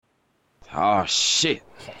Oh shit.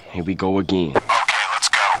 Here we go again. Okay, let's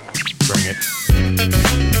go. Bring it.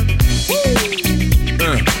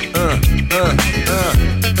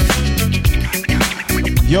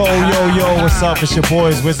 Yo, what's up? It's your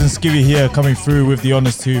boys, Wiz and Skivvy here, coming through with the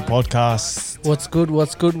Honest 2 podcast. What's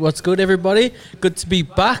good, everybody? Good to be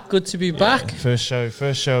back. First show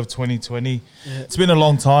of 2020. Yeah. It's been a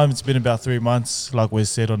long time. It's been about 3 months. Like we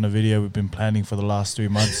said on the video, we've been planning for the last 3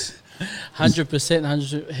 months.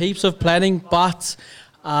 100%, heaps of planning, but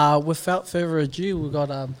without further ado, we've got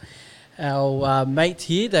our mate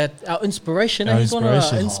here, our inspiration. He's one of our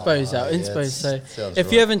inspos. So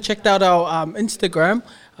if you haven't checked out our Instagram,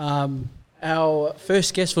 our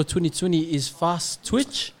first guest for 2020 is Fast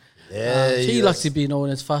Twitch. Yeah, he likes to be known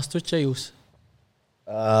as Fast Twitch, Eels.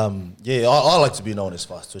 I like to be known as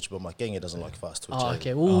Fast Twitch, but my gang doesn't like Fast Twitch. Oh,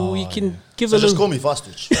 okay. Well, you can give so a just little... call me Fast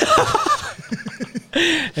Twitch.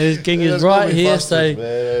 And his gang is right here, so...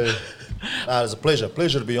 It's a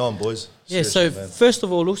pleasure to be on, boys. Yeah, seriously, so man. first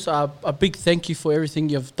of all, also a big thank you for everything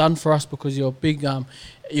you've done for us, because you're a big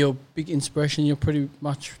inspiration. You're pretty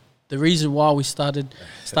much the reason why we started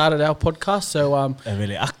our podcast. So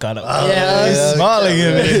smiling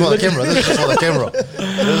at me. This is for the camera. This is for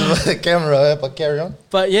the camera. But carry on.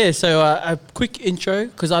 But yeah, so a quick intro,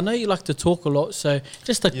 because I know you like to talk a lot. So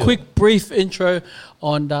just a quick, brief intro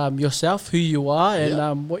on yourself, who you are,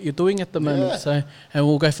 and what you're doing at the moment. So, and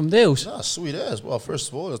we'll go from there. Sweet as well. First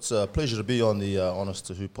of all, it's a pleasure to be on the Honest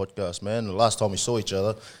to Who podcast, man. The last time we saw each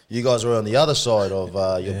other, you guys were on the other side of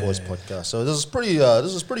your boys' podcast. So this is pretty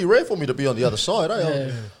rare for me to be on the other side.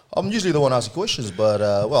 Eh? I'm usually the one asking questions, but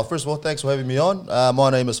first of all, thanks for having me on. My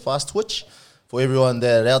name is Fast Twitch. For everyone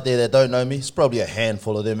that out there that don't know me, it's probably a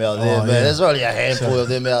handful of them out there, man. There's only a handful of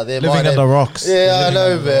them out there. Living under rocks. Yeah, I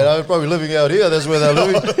know, man. I'm probably living out here. That's where they're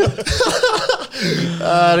living.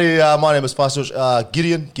 My name is Fast Twitch.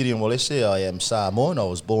 Gideon Walese. I am Samoan. I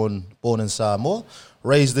was born in Samoa,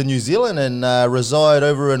 raised in New Zealand, and reside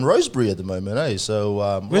over in Rosebery at the moment.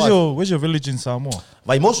 So where's your village in Samoa?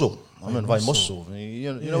 Vaimoso. I'm in Vaimoso.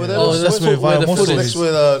 You know where that is? That's where Vaimoso is. That's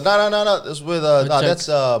where the That's where the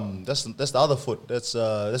that's the other foot. That's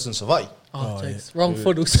in Savai. Wrong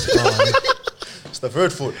foot. It's the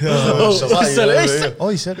third foot.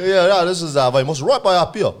 You said it. Yeah, this is Vaimoso, right by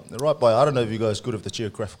up here. Right by. I don't know if you guys are good with the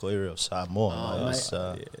geographical area of Samoa.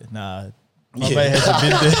 Nah, my mate hasn't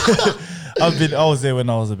been there. I was there when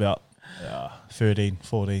I was about 13,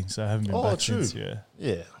 14, so I haven't been back since.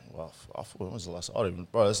 Yeah. Well, I thought, when was the last? I don't even,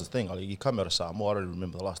 bro. That's the thing. Like, you come out of Samoa. I don't even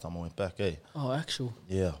remember the last time I went back. Oh, actual.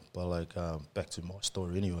 Yeah, but back to my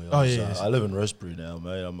story anyway. I live in Rosebery now,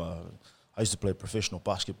 mate. I used to play professional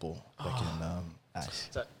basketball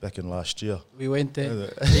back in last year. We went there.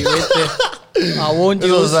 I warned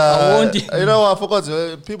you. You know, I forgot.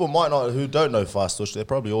 People might not, who don't know Fast Twitch, they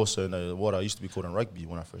probably also know what I used to be called in rugby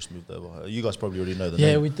when I first moved over. You guys probably already know the name.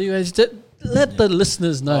 Yeah, we do. Let the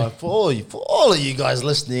listeners know. For all of you guys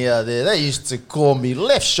listening out there, they used to call me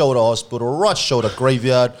left shoulder hospital, right shoulder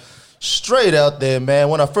graveyard, straight out there, man.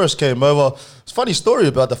 When I first came over, it's a funny story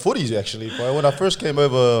about the footies actually. Bro. When I first came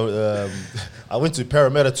over, I went to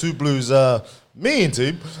Parramatta 2 Blues. Me and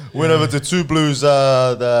team went over to 2 Blues,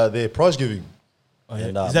 their prize giving. Oh,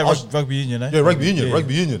 yeah. Is that rugby union, eh? Yeah, rugby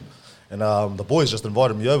union. And the boys just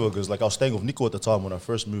invited me over because I was staying with Nico at the time when I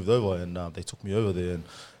first moved over, and they took me over there and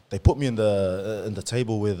they put me in the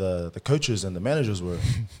table where the coaches and the managers were.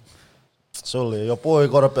 So your boy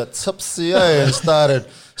got up at tipsy and started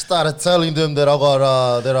telling them that I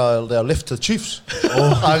left the Chiefs.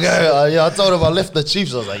 I told him I left the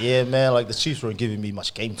Chiefs. I was like, yeah, man, the Chiefs weren't giving me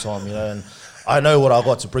much game time, and I know what I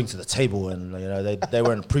got to bring to the table, and they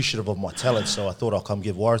weren't appreciative of my talent, so I thought I'll come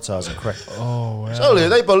give Waratahs a crack. Oh wow! So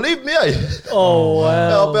they believed me. Oh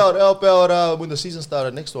wow! Help out! When the season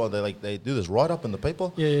started next one, they do this write up in the paper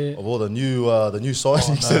of all the new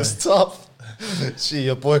signings and stuff. See,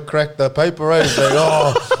 your boy cracked the paper, eh? He's like,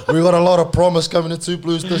 we got a lot of promise coming to 2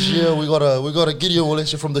 Blues this year. We got a Gideon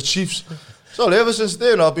Walese from the Chiefs. So ever since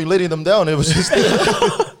then, I've been letting them down. Ever since then.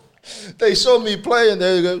 They saw me play and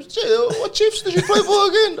they go, what Chiefs did you play for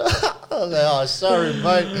again? I was like, sorry,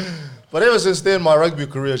 mate. But ever since then, my rugby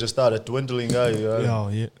career just started dwindling.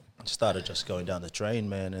 Started just going down the drain,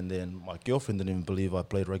 man. And then my girlfriend didn't even believe I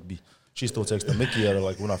played rugby. She still takes the mickey out of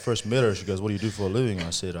when I first met her. She goes, what do you do for a living?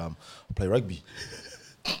 I said, I play rugby.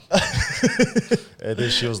 And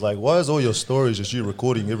then she was like, why is all your stories just you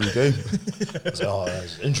recording every game? I said,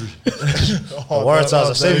 that's injury.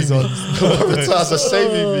 Waratahs are saving me. Waratahs are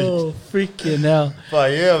saving me. Oh, freaking hell.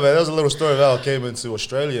 But yeah, man, that was a little story of how I came into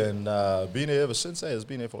Australia and been here ever since. It's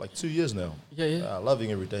been here for 2 years now. Yeah.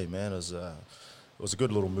 Loving every day, man. It was a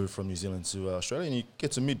good little move from New Zealand to Australia, and you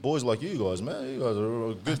get to meet boys like you guys, man. You guys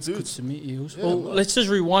are good dudes. Good to meet you. Yeah, well, man. let's just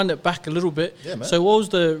rewind it back a little bit. Yeah, man. So what was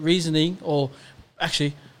the reasoning, or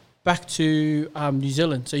actually back to New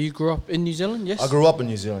Zealand? So you grew up in New Zealand, yes? I grew up in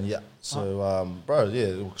New Zealand, yeah. So,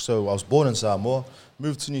 so I was born in Samoa,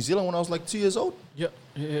 moved to New Zealand when I was like 2 years old. Yeah.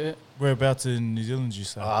 Whereabouts in New Zealand did you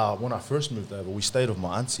say? When I first moved over, we stayed with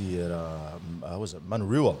my auntie at,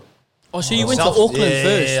 Manurewa. Oh, so you went to Auckland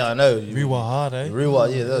first? Yeah, I know. Rewa hard, eh? Rewa,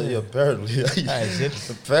 yeah, apparently.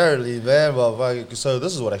 Apparently, man. But, so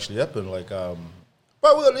this is what actually happened. Like,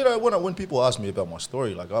 when people ask me about my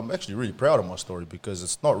story, like, I'm actually really proud of my story because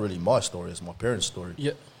it's not really my story; it's my parents' story.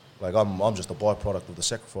 Yeah. Like, I'm just a byproduct of the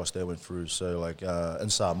sacrifice they went through. So, like, in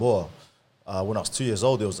Samoa, when I was 2 years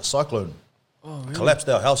old, there was a cyclone. Oh, really? Collapsed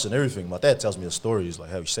our house and everything. My dad tells me the story. He's like,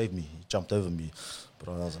 "How he saved me? He jumped over me." But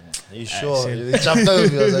I was like, "Are you sure?" He jumped over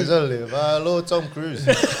me. I was like, "Totally, Lord Tom Cruise."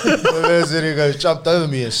 And then he goes, jumped over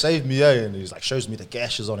me and saved me, and he's like, shows me the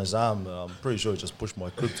gashes on his arm. I'm pretty sure he just pushed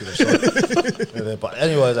my crib to the side. But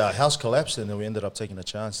anyway, our house collapsed, and then we ended up taking a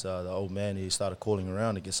chance. The old man, he started calling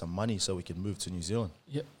around to get some money so we could move to New Zealand.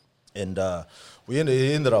 Yep. And we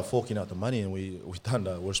ended up forking out the money, and we were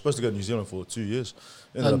supposed to go to New Zealand for 2 years.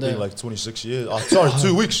 Ended up being like 26 years. Oh, sorry,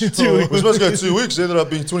 2 weeks. We're supposed to go 2 weeks. Ended up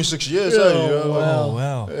being 26 years.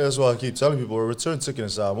 Wow. Yeah, that's why I keep telling people a return ticket in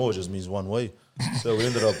Samoa just means one way. So we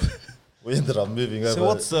ended up moving over. So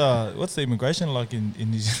what's the immigration like in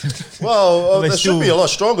New Zealand? Well, it should be a lot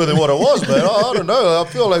stronger than what it was, man. I don't know. I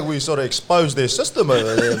feel like we sort of exposed their system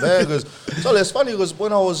over there, man. So it's funny because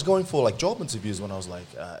when I was going for like job interviews when I was like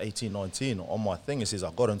 18, 19, on my thing it says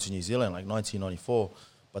I got into New Zealand like 1994.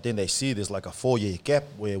 But then they see there's like a 4-year gap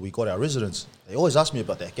where we got our residence. They always ask me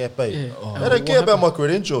about that gap, eh? Yeah. They don't care about my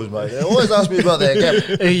credentials, mate. They always ask me about that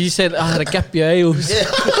gap. You said I had a gap year.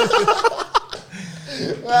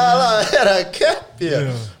 Well, I had a gap year.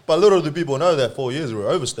 Yeah. But little do people know that 4 years we were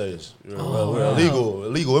overstayers. We're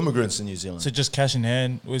illegal immigrants in New Zealand. So just cash in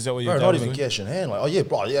hand? Was that what you did? Not even cash in hand. Like, oh yeah,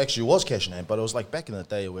 bro, it actually was cash in hand. But it was like back in the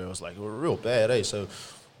day where it was like real bad, eh? So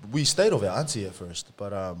we stayed with our auntie at first,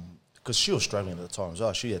 but because she was struggling at the time as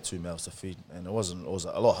well. She had 2 mouths to feed, and it was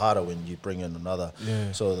a lot harder when you bring in another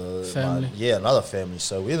family. Another family.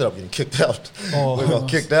 So we ended up getting kicked out. We got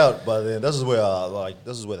kicked out, but then this is where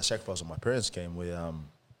the sacrifice of my parents came. Where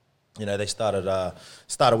they started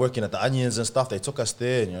working at the onions and stuff. They took us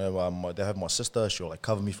there, and they have my sister. She'll like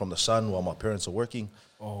cover me from the sun while my parents are working.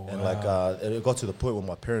 It got to the point where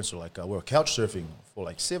my parents were like, we were couch surfing for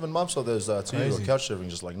like 7 months of those 2 years. We were couch surfing,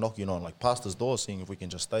 just like knocking on like pastors' doors, seeing if we can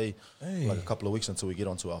just stay like a couple of weeks until we get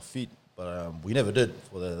onto our feet. But we never did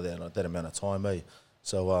for that amount of time, eh?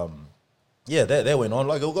 So that went on.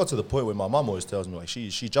 Like it got to the point where my mum always tells me like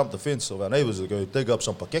she jumped the fence of our neighbours to go dig up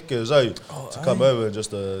some pakekas, to come over and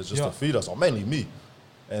just to feed us, or mainly me.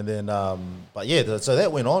 And then, so that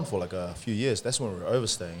went on for like a few years. That's when we were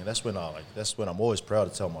overstaying, and that's when I'm always proud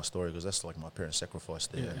to tell my story because that's like my parents' sacrifice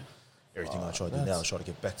there. Yeah. Everything I try to do now is try to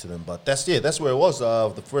get back to them. But that's where it was.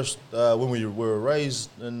 The first when we were raised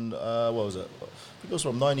in what was it? I think it was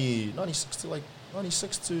from 96 to like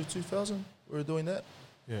 96 to 2000. We were doing that.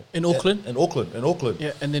 Yeah. In Auckland. In Auckland.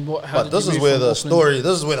 Yeah, and then what? But this is where the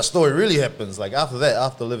story really happens. Like after that,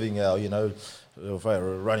 after living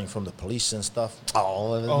running from the police and stuff.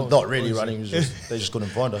 Not really running. They just couldn't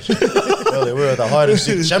find us. We were the hide and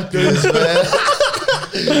seek champions, man.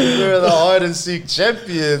 We were the hide and seek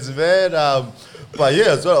champions, man. But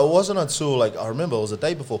yeah, so it wasn't until like I remember it was the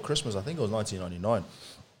day before Christmas. I think it was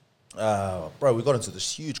 1999. Bro, we got into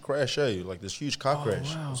this huge crash, like this huge car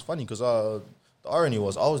crash. Wow. It was funny because the irony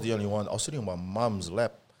was I was the only one. I was sitting on my mum's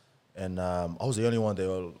lap. And I was the only one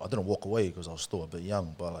I didn't walk away because I was still a bit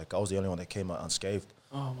young, but like I was the only one that came out unscathed.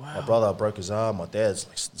 Oh, wow. My brother broke his arm. My dad's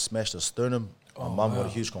like smashed his sternum. My mum got a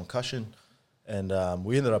huge concussion. And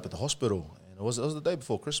we ended up at the hospital. And it was the day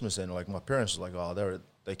before Christmas. And like my parents were like,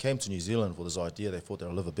 they came to New Zealand for this idea. They thought they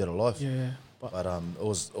would live a better life. Yeah. But it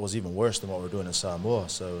was even worse than what we were doing in Samoa.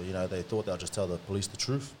 So, they thought they'd just tell the police the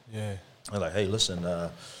truth. Yeah. They're like, hey, listen,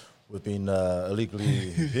 we've been illegally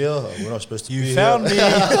here. We're not supposed to be here. You found me.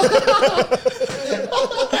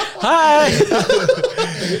 Hi.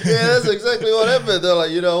 Yeah, that's exactly what happened. They're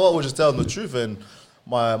like, you know what? We'll just tell them the truth. And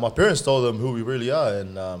my parents told them who we really are.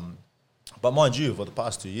 And but mind you, for the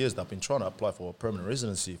past 2 years, I've been trying to apply for a permanent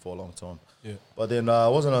residency for a long time. Yeah. But then it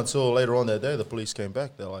wasn't until later on that day the police came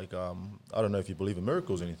back. They're like, I don't know if you believe in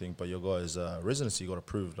miracles or anything, but your guy's residency got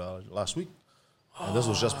approved last week. And this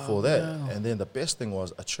was just before that. Wow. And then the best thing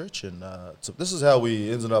was a church so this is how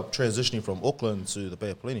we ended up transitioning from Auckland to the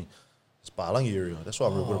Bay of Plenty. It's Palangi area. That's why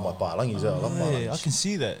I'm real good at my Palangis. I love Palangis. Yeah, I can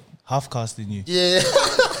see that. Half casting you. Yeah,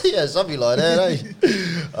 yeah, something like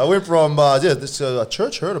that. I went from a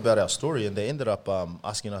church heard about our story and they ended up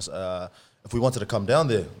asking us if we wanted to come down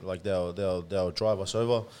there. Like they'll drive us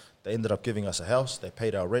over. They ended up giving us a house. They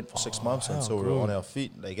paid our rent for 6 months until we were on our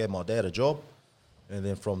feet. They gave my dad a job, and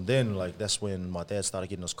then from then, like that's when my dad started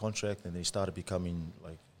getting his contract, and then he started becoming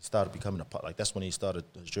that's when he started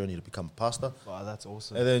his journey to become a pastor. Wow, that's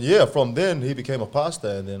awesome. And then from then he became a pastor,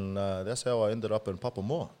 and then that's how I ended up in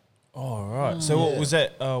Papamoa. Oh, right. So what was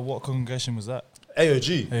that? What congregation was that?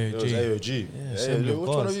 AOG. It was AOG. Yeah, AOG. Which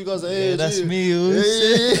one of you guys are Yeah, AOG? that's me.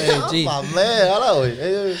 AOG. Oh, my man.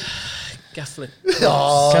 Hello. Gafflin.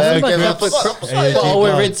 Oh, Oh,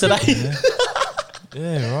 we're red today.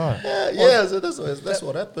 Yeah, right. Yeah, so that's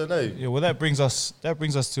what happened, eh? Yeah, well, that brings us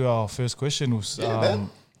to our first question. Was, man.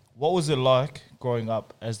 what was it like growing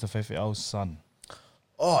up as the Fefe'au's son?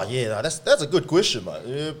 Oh yeah, that's a good question, man.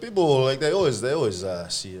 Yeah, people like they always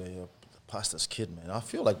see the pastor's kid, man. I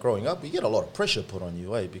feel like growing up, you get a lot of pressure put on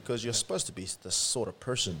you, because you're supposed to be the sort of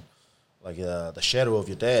person like the shadow of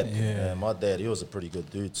your dad. Yeah. And my dad, he was a pretty good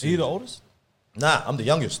dude too. Are you the oldest? Nah, I'm the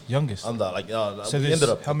youngest. Youngest. I'm the So we there's ended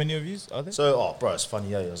up. how many of you are there? So bro, it's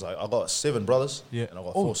funny. I was like, I got 7 brothers. Yeah. And I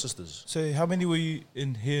got Oh. 4 sisters. So how many were you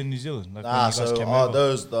here in New Zealand? Like when Nah, you guys so came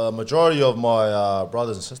over? the majority of my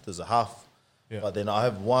brothers and sisters are half. Yeah. But then I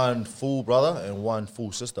have 1 full brother and 1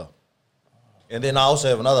 full sister. And then I also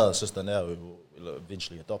have another sister now who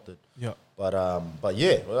eventually adopted. Yeah. But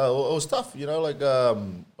yeah, it was tough,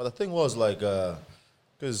 but the thing was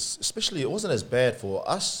because especially it wasn't as bad for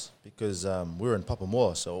us because we were in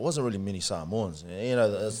Papamoa, so it wasn't really many Samoans.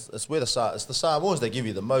 It's where it's the Samoans that give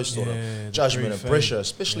you the most sort of judgment and pressure,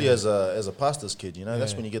 especially as a pastor's kid.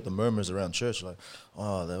 That's when you get the murmurs around church, like,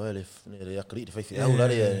 oh,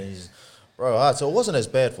 bro. So it wasn't as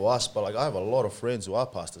bad for us, but like I have a lot of friends who are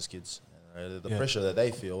pastors' kids. The pressure that they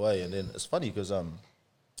feel, and then it's funny because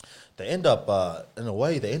they end up in a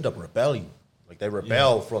way they end up rebelling. Like they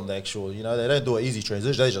rebel from the actual, they don't do an easy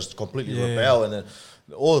transition. They just completely rebel, and then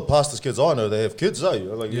all the pastors' kids I know, they have kids.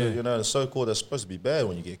 It's so cool. They're supposed to be bad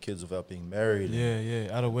when you get kids without being married.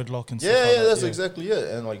 Out of wedlock and stuff. That's exactly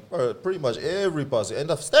it. And like, bro, pretty much every pastor. And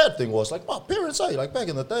the sad thing was, like, my parents say, like back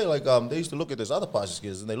in the day, like they used to look at this other pastors'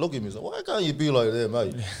 kids and they look at me and say, why can't you be like them,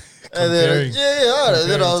 mate? And then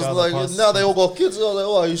then I was like, now they all got kids. I was like,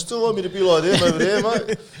 oh, you still want me to be like them over there,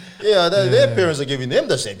 mate? Yeah, their parents are giving them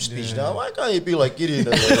the same speech now. Why can't you be like Gideon?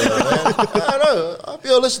 Man? I know. I hope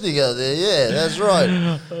you're listening out there. Yeah, that's right.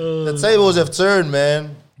 The tables have turned,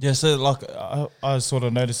 man. Yeah, so like I sort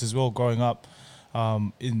of noticed as well growing up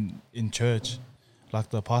in church,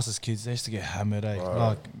 like the pastors' kids, they used to get hammered. Right.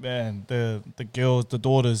 Like, man, the girls, the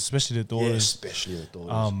daughters, especially the daughters. Yeah, especially the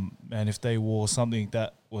daughters. And if they wore something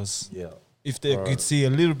that was, if they could see a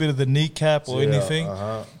little bit of the kneecap or anything.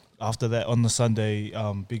 After that, on the Sunday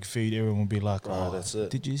big feed, everyone would be like, "Oh, that's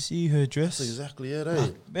it. Did you see her dress? That's exactly it, eh?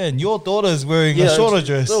 Man, your daughter's wearing a shorter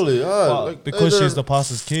dress, totally. because she's the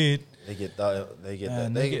pastor's kid. They get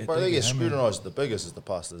scrutinized. The biggest is the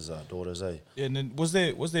pastor's daughters, eh? Yeah, and then was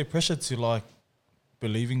there pressure to like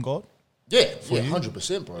believe in God? Yeah,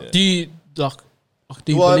 100%, bro. Do you do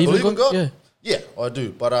you believe in God? Yeah, I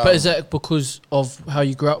do. But is that because of how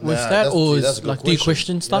you grew up with that, or is like do you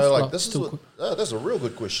question stuff? That's a real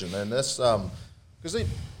good question, and that's because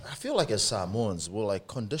I feel like as Samoans we're like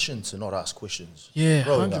conditioned to not ask questions. Yeah,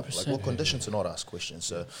 growing up, like we're conditioned to not ask questions,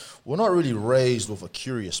 so we're not really raised with a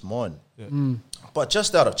curious mind. But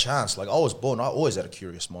just out of chance, like I always had a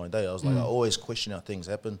curious mind. I was like I always question how things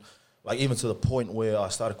happen. Like even to the point where I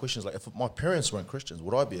started questions like, if my parents weren't Christians,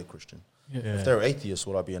 would I be a Christian? If they were atheists,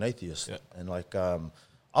 would I be an atheist? And like, I'm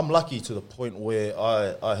lucky to the point where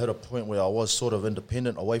I hit a point where I was sort of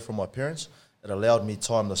independent away from my parents. It allowed me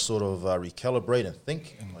time to sort of recalibrate and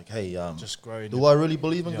think, like, hey, do I really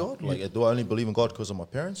believe in God? Like, do I only believe in God because of my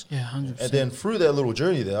parents? Yeah, 100%. And then through that little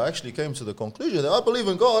journey there, I actually came to the conclusion that I believe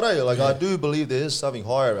in God. Like, I do believe there is something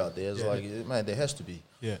higher out there. It's like, man, there has to be.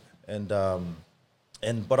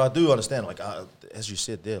 But I do understand, like, as you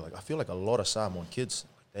said there, like, I feel like a lot of Samoan kids,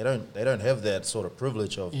 they don't have that sort of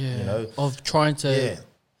privilege of of trying to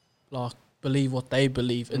like believe what they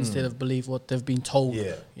believe instead of believe what they've been told.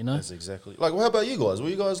 That's exactly. Like, how about you guys? Were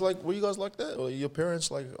you guys like that? Or your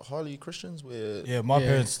parents like highly Christians? My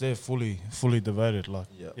parents, they're fully devoted. Like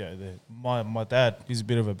my dad, he's a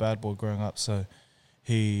bit of a bad boy growing up, so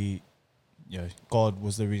he, God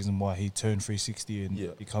was the reason why he turned 360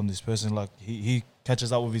 and become this person. Like he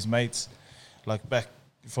catches up with his mates, like back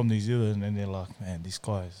from New Zealand, and they're like, man, this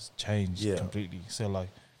guy has changed completely. So like,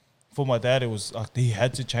 for my dad, it was like he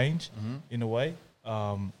had to change in a way.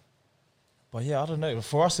 But yeah, I don't know.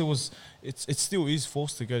 For us, it still is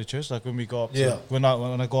forced to go to church. Like when we go up, Yeah. when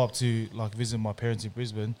I go up to like visit my parents in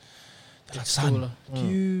Brisbane, they're like, son, can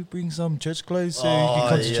you bring some church clothes so you can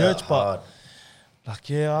come to church? But like,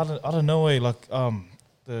 yeah, I don't know. Like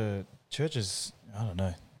the churches, I don't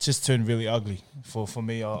know, just turned really ugly. For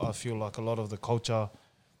me, I feel like a lot of the culture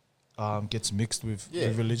gets mixed with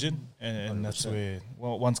religion, and that's where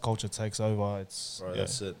once culture takes over, it's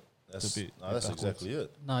that's it. That's exactly it.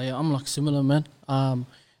 No, yeah, I'm like similar, man. My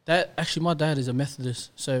dad is a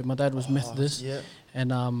Methodist, so my dad was Methodist,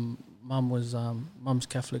 and mum's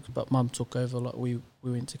Catholic, but mum took over. Like we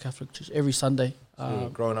went to Catholic church every Sunday.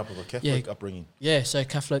 So growing up with a Catholic upbringing. Yeah, so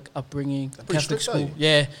Catholic upbringing, Catholic strict, school.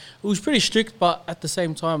 Yeah, it was pretty strict, but at the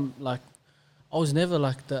same time, like I was never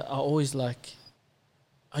like that. I always like,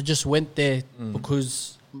 I just went there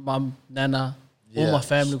because mum, nana, all my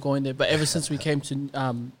family going there. But ever since we came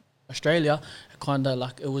to Australia, kind of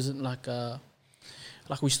like it wasn't like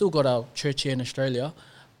we still got our church here in Australia,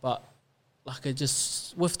 but like it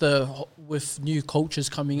just with new cultures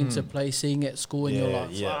coming into play, seeing at school, and you're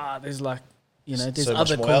like, there's like, you know, there's so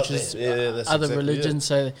other cultures, other exactly religions.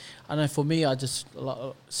 So I know for me, I just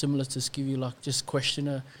similar to Skivvy, like just question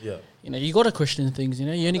it. Yeah, you know, you got to question things. You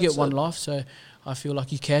know, you only get one life, so I feel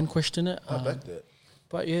like you can question it. I back that.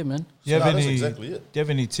 But yeah, man. Do you have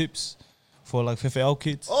any tips for like FFL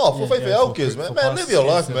kids? Oh, for FFL kids, man. Man, live your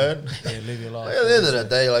life, man. Yeah, live your life. Like, at the end of the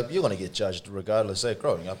day, like you're gonna get judged regardless. Say,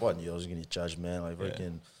 growing up, I knew I was gonna get judged, man. Like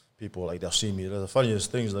freaking people, like they'll see me. The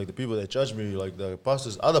funniest things, like the people that judge me, like the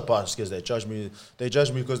pastors, other pastors, they judge me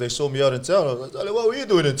because they saw me out in town. I was like, what were you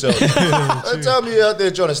doing in town? Tell me, you out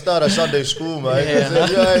there trying to start a Sunday school, man.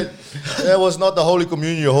 That was not the Holy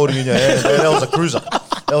Communion you're holding in your hand, man. That was a cruiser.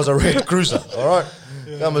 That was a red cruiser. All right.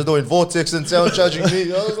 I was doing Vortex in town, judging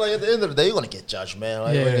me. I was like, at the end of the day, you're gonna get judged, man.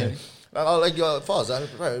 Like, fathers,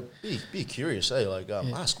 bro, be curious, Like,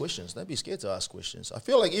 ask questions. Don't be scared to ask questions. I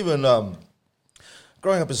feel like even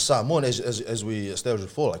growing up as a Samoan, as we established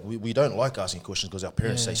before, like we don't like asking questions because our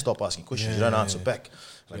parents say stop asking questions. You don't answer back.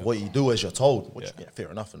 Like what you do as you're told, which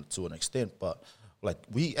fair enough to an extent, but. Like,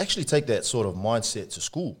 we actually take that sort of mindset to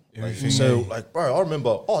school. Like, bro, I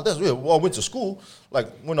remember, that's weird. Well, I went to school, like,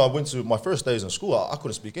 when I went to my first days in school, I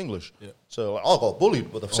couldn't speak English. Yeah. So, like, I got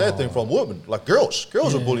bullied. But the sad thing from women, like, girls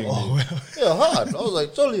were bullying me. Yeah, hard. I was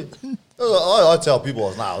like, totally. I tell people,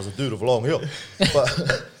 I was a dude of long hair. But,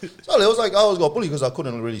 totally, it was like, I always got bullied because I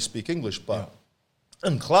couldn't really speak English. But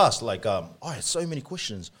in class, like, I had so many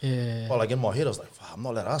questions. Yeah. But, like, in my head, I was like, I'm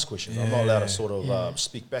not allowed to ask questions. I'm not allowed to sort of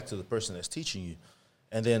speak back to the person that's teaching you.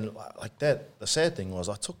 And then, like that, the sad thing was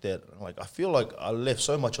I took that, like, I feel like I left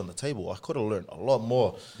so much on the table. I could have learned a lot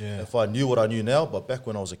more if I knew what I knew now. But back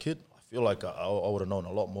when I was a kid, I feel like I would have known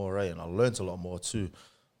a lot more, and I learned a lot more too.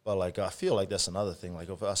 But, like, I feel like that's another thing. Like,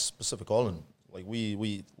 of us Pacific Island, like,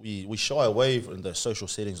 we shy away from the social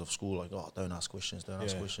settings of school. Like, don't ask questions,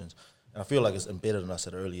 ask questions. And I feel like it's embedded in us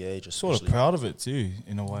at an early age. Sort of proud of it too,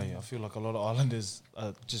 in a way. I feel like a lot of Islanders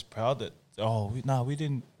are just proud that,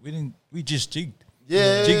 we just jigged.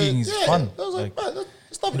 Yeah, jigging is fun. I was like, man,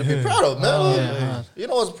 there's nothing to be proud of, man. You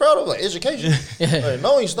know what's proud of? Like education,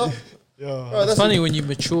 knowing stuff. Bro, it's funny when you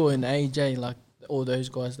mature in age, like all those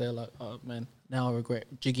guys, they're like, oh man, now I regret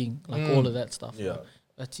jigging, like all of that stuff. Yeah,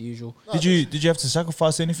 that's the usual. Did you have to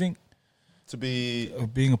sacrifice anything? To be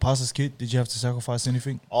being a pastor's kid, did you have to sacrifice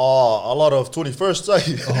anything? A lot of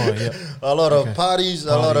 21st, a lot of parties,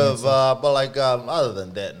 a lot of but like other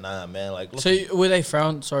than that, nah, man. Like, so were they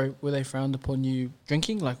frowned upon you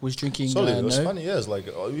drinking? Like, was drinking? It was funny, yes. Like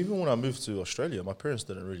even when I moved to Australia, my parents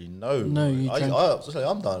didn't really know. No,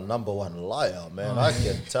 I'm the number one liar, man. I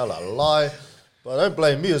can tell a lie. But don't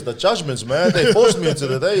blame me, it's the judgments, man. They forced me into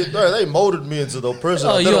they molded me into the person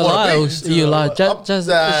I didn't want to be. You lie.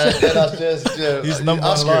 He's number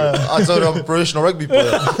one liar. I told her I'm a professional rugby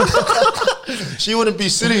player. She wouldn't be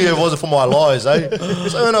sitting here if it wasn't for my lies,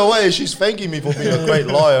 So in a way, she's thanking me for being a great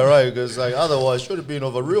liar, right? Because like otherwise, should have been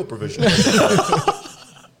of a real professional.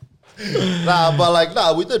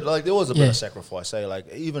 We did, like, there was a bit of sacrifice,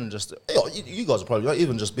 like, even just, you guys are probably right,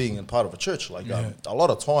 even just being in part of a church, like, a lot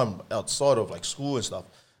of time outside of, like, school and stuff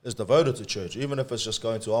is devoted to church, even if it's just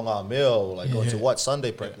going to Onga Mea or, like, going to White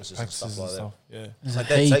Sunday practices and stuff like that. Yeah. It's like,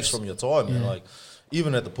 that takes from your time, and, like,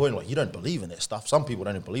 even at the point, like, you don't believe in that stuff. Some people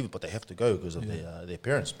don't even believe it, but they have to go because of their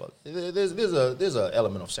parents. But there's an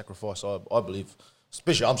element of sacrifice, I believe,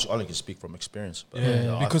 especially, I only can speak from experience. But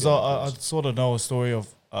because I sort of know a story of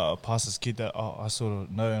a pastor's kid that I sort of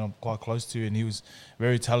know and I'm quite close to, and he was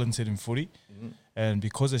very talented in footy. And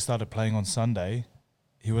because they started playing on Sunday,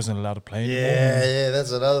 he wasn't allowed to play anymore. Yeah,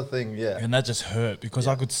 that's another thing, And that just hurt because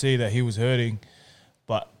I could see that he was hurting,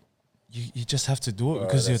 but you just have to do it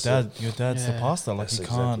because your dad's the pastor. Like, you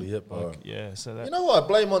can't. Exactly it, bro. Like, so that. You know who I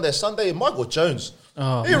blame on that Sunday? Michael Jones.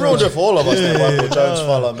 He ruined it for all of us, that Michael Jones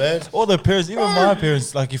fella, man. All the parents, even my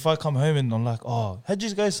parents, like, if I come home and I'm like, oh, how'd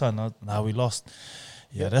you go, son? Nah, we lost.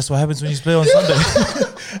 Yeah, that's what happens when you play on Sunday.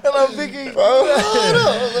 And I'm thinking, we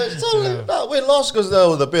lost because they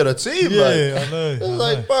were the better team, yeah, mate. I know. It's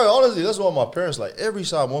like, bro, honestly, that's why my parents, like, every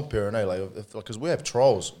time one parent, because we have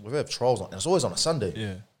trolls on, and it's always on a Sunday.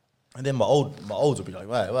 Yeah. And then my olds would be like,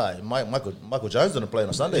 wait, Michael Jones didn't play on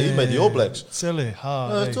a Sunday. He made the All Blacks. Silly,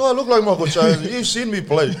 hard. Do I look like Michael Jones? You've seen me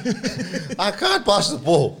play. I can't pass the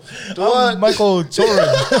ball. Michael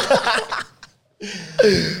Jordan.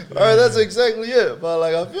 Alright, that's exactly it. But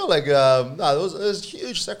like, I feel like there was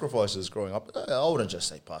huge sacrifices growing up. I wouldn't just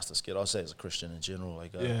say pastor kid. I'll say as a Christian in general,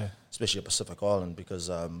 like especially a Pacific Island, because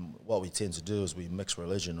what we tend to do is we mix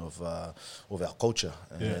religion with our culture,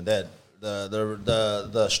 and that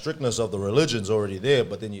the strictness of the religion's already there,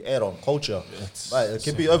 but then you add on culture. It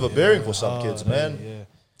can be overbearing for some kids, man. Yeah.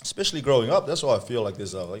 Especially growing up, that's why I feel like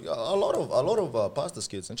there's a lot of pastors'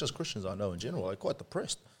 kids and just Christians I know in general are quite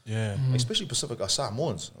depressed. Yeah, especially Pacific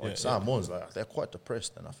Samoans. Samoans, like, they're quite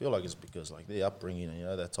depressed, and I feel like it's because like their upbringing,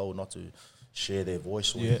 and they're told not to share their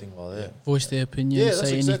voice or anything like that. Voice their opinion. Yeah, that's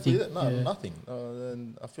say exactly anything. it. No, nothing.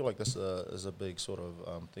 And I feel like that's is a big sort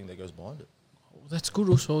of thing that goes behind it. That's good.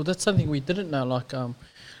 Also, that's something we didn't know. Like,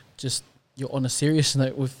 just you're on a serious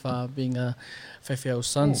note with being a Fefeo's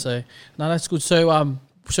son. So, no, that's good. So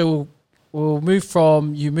we'll move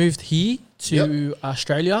from, you moved here to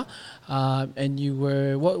Australia, and you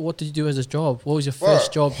were, what did you do as a job? What was your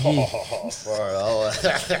first job here? Here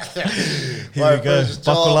we go.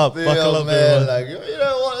 Buckle up, man. Like, you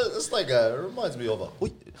know what? It's like it reminds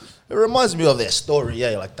me of that story,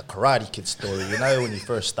 like the Karate Kid story. You know, when you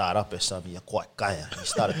first start up as something, you're quite kaya. You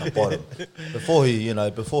start at the bottom. Before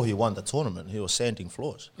he won the tournament, he was sanding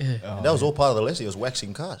floors. Yeah. And that was all part of the lesson. He was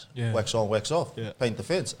waxing cars. Yeah. Wax on, wax off. Yeah. Paint the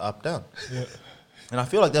fence, up, down. Yeah. And I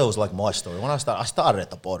feel like that was like my story. When I started at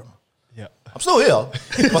the bottom. Yeah. I'm still here,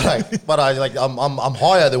 but I'm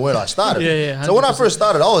higher than when I started. Yeah. 100%. So when I first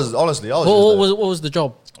started, I was. What was the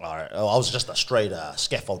job? All right, I was just a straight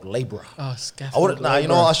scaffold labourer. Oh, scaffold.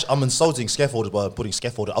 I'm insulting scaffolders by putting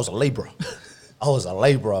scaffold. I was a labourer. I was a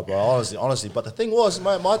labourer, bro. Honestly. But the thing was,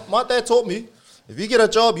 my dad taught me, if you get a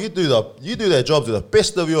job, you do that job to the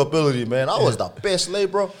best of your ability, man. I was the best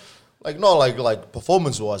labourer. Like, not like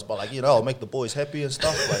performance-wise, but like, I'll make the boys happy and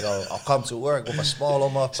stuff. Like, I'll come to work with a smile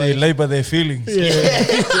on my face. So you labour their feelings.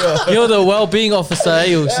 Yeah. You're the well-being officer,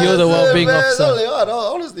 Eels. You're the well-being officer.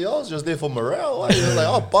 Honestly, I was just there for morale. Like,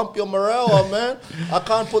 I'll bump your morale up, man. I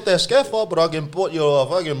can't put that scaff up, but I can put your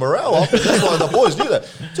fucking morale up. That's why the boys do that.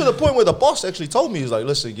 To the point where the boss actually told me, he's like,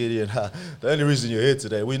 listen, Gideon, the only reason you're here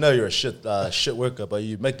today, we know you're a shit worker, but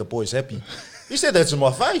you make the boys happy. He said that to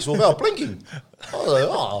my face without blinking. I was like,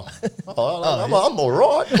 I'm all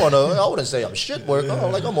right. I wouldn't say I'm shit worker.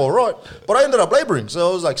 I'm all right. But I ended up labouring.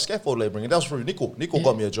 So I was like scaffold labouring. And that was through Nico. Nico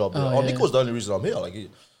got me a job. Nico's the only reason I'm here.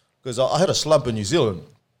 Because I had a slump in New Zealand.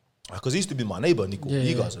 Because he used to be my neighbour, Nico.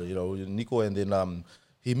 You guys, Nico. And then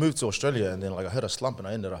he moved to Australia. And then I had a slump and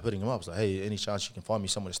I ended up hitting him up. I was like, hey, any chance you can find me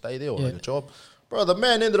somewhere to stay there or like a job? Bro, the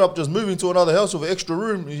man ended up just moving to another house with an extra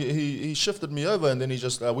room. He shifted me over and then he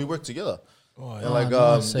just, we worked together. Oh, yeah. And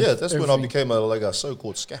nice. That's when I became a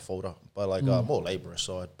so-called scaffolder, but more labourer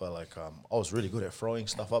side. But I was really good at throwing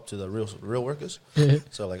stuff up to the real workers.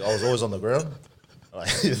 So I was always on the ground. I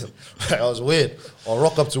was weird. I'll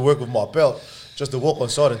rock up to work with my belt just to walk on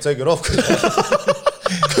side and take it off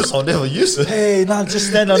because I'll never use it. Hey, just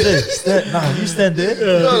stand on there. You stand there.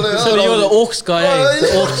 So you're the aux guy, the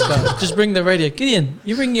aux guy. Just bring the radio. Gideon,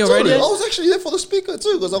 you bring your radio? I was actually there for the speaker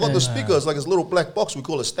too, because I got the speaker. It's like this little black box. We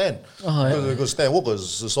call it Stan. Because Stan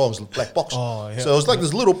Walker's the song's black box. So it was like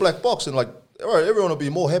this little black box, and everyone will be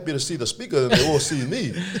more happy to see the speaker than they will see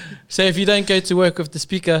me. So if you don't go to work with the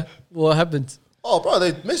speaker, what happens? Oh, bro,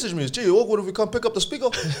 they messaged me, gee, awkward if we come pick up the speaker.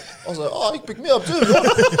 I was like, you can pick me up too.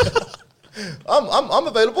 I'm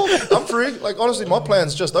available. I'm free. Honestly, my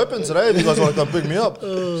plan's just open today. If you guys want to come pick me up,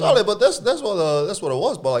 sorry, but that's what it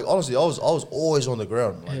was. But honestly, I was always on the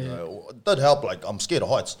ground. It did help. I'm scared of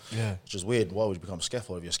heights. Yeah, which is weird. Why would you become a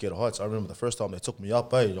scaffold if you're scared of heights? I remember the first time they took me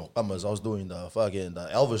up. I was doing the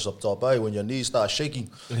Elvis up top. When your knees start shaking.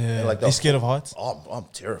 Yeah, are you scared of heights? I'm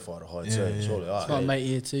terrified of heights. It's my mate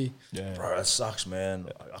here too. Yeah, bro, that sucks, man.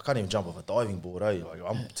 I can't even jump off a diving board.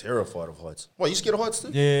 I'm terrified of heights. What, you scared of heights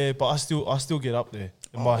too? Yeah, but I still get up there.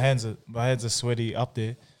 My hands are sweaty up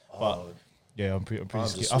there. But Yeah, I'm pretty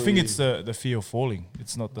scared. I think it's the fear of falling.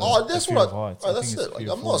 It's not the, that's the fear of heights. That's it. Like,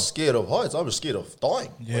 I'm not scared of heights. I'm just scared of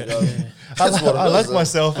dying. Yeah. Like, that's what I like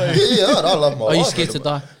myself. Eh? Yeah, I love my life. Are you scared to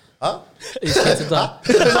die? Huh? Are you scared to die?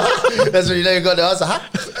 That's when you know you got the answer, huh?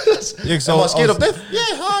 Yeah, so Am I scared of death? Yeah,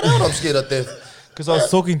 I know I'm scared of death. Because I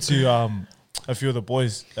was talking to a few of the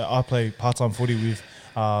boys that I play part-time footy with,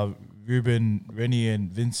 Ruben, Rennie,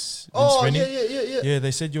 and Vince Rennie. Yeah. Yeah,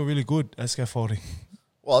 they said you're really good at scaffolding.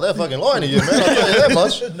 Well, they're fucking lying to you, man. I'll tell you that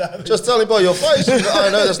much. Just tell me by your face. I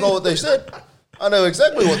know that's not what they said. I know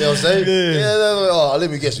exactly what they'll say. Yeah, let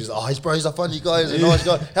me guess. He's a funny guy. He's a nice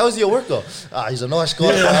guy. How is he at work though? He's a nice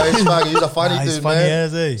guy. Bro. He's a funny dude, he's funny man.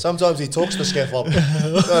 as he. Sometimes he talks to scaffold. I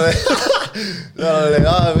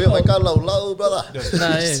got low, brother.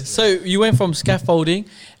 So you went from scaffolding,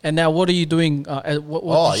 and now what are you doing? What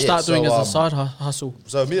did you start doing as a side hustle?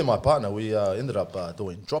 So me and my partner, we ended up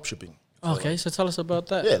doing drop shipping. Okay, so tell us about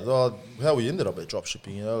that. Yeah, how we ended up at drop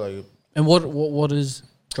shipping, you know, like. And what is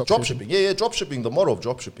drop shipping? Yeah, drop shipping. The model of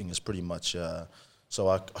drop shipping is pretty much. You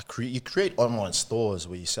create online stores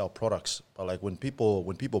where you sell products, but like when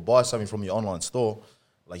people buy something from your online store,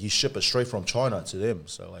 like you ship it straight from China to them.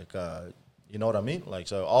 So like, you know what I mean? Like,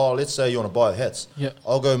 so let's say you want to buy hats. Yeah.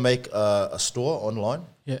 I'll go make a store online.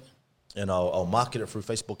 Yeah. And I'll market it through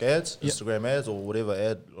Facebook ads, Instagram ads, or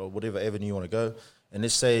whatever avenue you want to go. And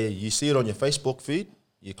let's say you see it on your Facebook feed,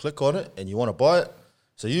 you click on it, and you want to buy it.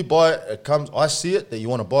 So you buy it, it comes. I see it that you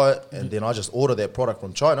want to buy it, and then I just order that product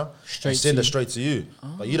from China and send it straight to you.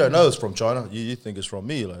 But you don't know it's from China. You think it's from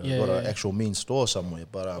me. Like I've got an actual mean store somewhere.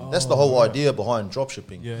 But that's the whole idea behind drop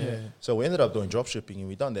shipping. Yeah. So we ended up doing drop shipping, and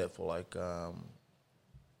we done that for like a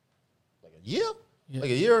year,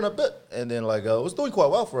 like a year and a bit. And then like it was doing quite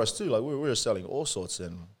well for us too. Like we were selling all sorts,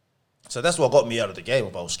 and so that's what got me out of the game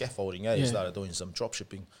about scaffolding. Started doing some drop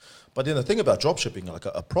shipping. But then the thing about drop shipping, like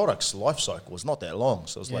a product's life cycle is not that long.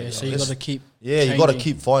 So it's like, so you got to keep you got to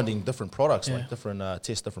keep finding different products, like different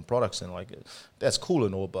test different products, and like that's cool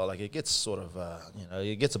and all, but like it gets sort of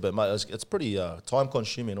it gets a bit much. It's pretty time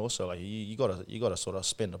consuming also. Like you gotta sort of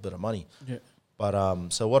spend a bit of money. Yeah. But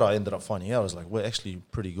so what I ended up finding out is like we're actually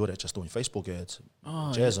pretty good at just doing Facebook ads,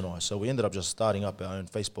 Jazz and I. So we ended up just starting up our own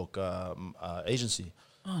Facebook agency.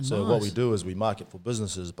 So what we do is we market for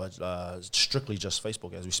businesses, but strictly just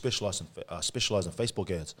Facebook ads. We specialize in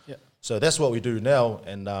Facebook ads. Yeah. So that's what we do now,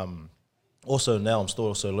 and also now I'm still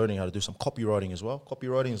also learning how to do some copywriting as well.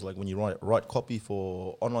 Copywriting is like when you write copy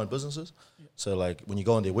for online businesses. Yeah. So like when you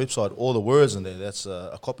go on their website, all the words in there, that's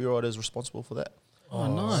a copywriter is responsible for that. Oh,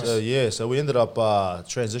 nice. So we ended up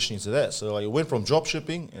transitioning to that. So like it went from drop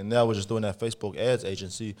shipping, and now we're just doing our Facebook ads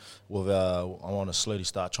agency. With I want to slowly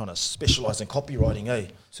start trying to specialize in copywriting.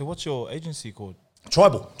 So what's your agency called?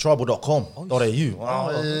 Tribal.com.au. Don't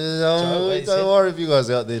worry if you guys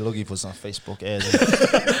out there looking for some Facebook ads.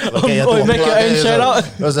 Make your own shout out.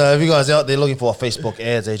 If you guys out there looking for a Facebook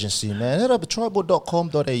ads agency, man, hit up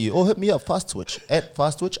tribal.com.au or hit me up FastTwitch at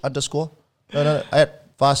FastTwitch _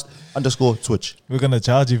 @fast_twitch. We're gonna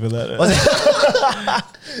charge you for that.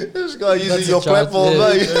 This guy using your platform,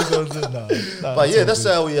 mate. But yeah, that's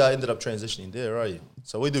how we ended up transitioning there, right?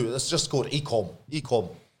 So we do. It's just called e-com.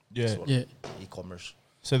 Yeah. E-commerce.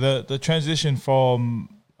 So the transition from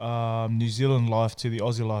New Zealand life to the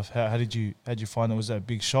Aussie life, how did you find it? Was that a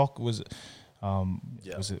big shock? Was it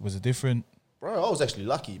was it different? Bro, I was actually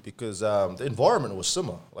lucky because the environment was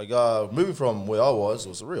similar. Like moving from where I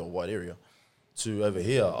was a real white area, to over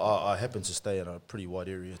here, I happened to stay in a pretty wide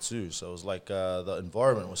area too. So it was like the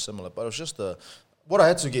environment was similar, but it was just what I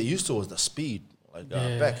had to get used to was the speed. Like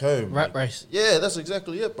back home, rat race. Yeah, that's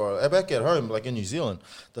exactly it, bro. Back at home, like in New Zealand,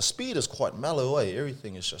 the speed is quite mellow.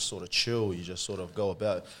 Everything is just sort of chill. You just sort of go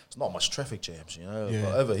about. It's not much traffic jams, you know. Yeah.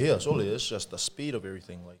 But over here, it's just the speed of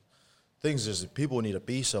everything. Like things is people need to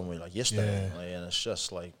be somewhere like yesterday, and it's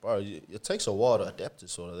just like, bro, it takes a while to adapt to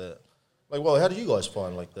sort of that. Like, well, how do you guys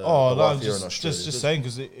find like the life here in Australia? Just saying,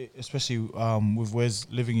 because especially with Wes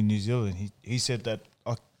living in New Zealand, he said that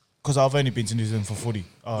because I've only been to New Zealand for footy,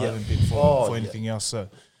 I haven't been for anything else. So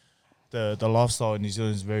the lifestyle in New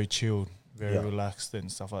Zealand is very chilled, very relaxed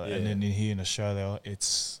and stuff like that. And then in here in Australia,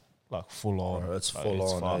 it's like full on. It's full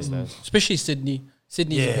on, especially Sydney.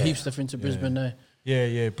 Sydney's heaps different to Brisbane now.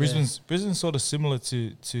 Yeah. Brisbane's sort of similar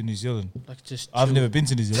to New Zealand. Like just I've never been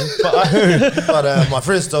to New Zealand, but I heard. But my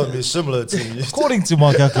friends told me it's similar to. According to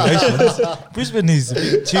my calculations, Brisbane is a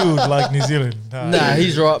bit chilled like New Zealand. Nah,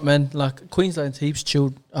 he's right, man. Like Queensland's heaps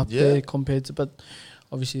chilled up there compared to, but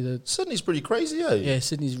obviously Sydney's pretty crazy, eh? Yeah,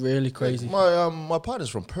 Sydney's really crazy. Like my partner's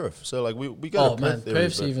from Perth, so like we go to Perth.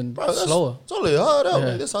 Perth's even slower. It's only hard out.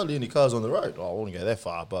 Like, there's hardly any cars on the road. I won't go that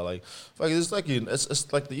far, but like it's like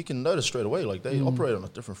it's like you can notice straight away. Like they operate on a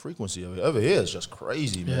different frequency. Over here, it's just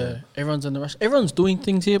crazy, man. Yeah, everyone's in the rush. Everyone's doing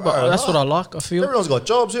things here, but that's what I like. I feel everyone's got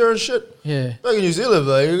jobs here and shit. Yeah. Back in New Zealand,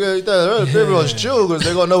 like, everyone's chill because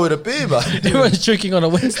they got nowhere to be, man. Everyone's drinking on a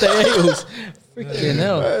Wednesday. Freaking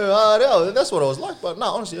hell. That's what I was like. But no,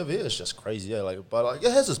 honestly, over here it's just crazy. Yeah, but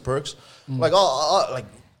it has its perks. Like I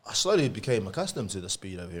slowly became accustomed to the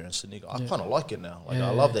speed over here in Sydney. I kind of like it now. Like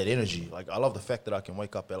I love that energy. Like I love the fact that I can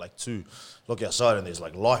wake up at like 2, look outside and there's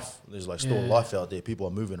like life. There's like still life out there. People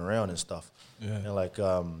are moving around and stuff. Yeah. And like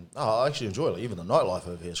I actually enjoy it. Like, even the nightlife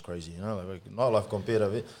over here is crazy. You know, like nightlife compared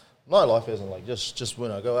over here. Nightlife isn't like just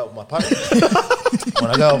when I go out with my partner,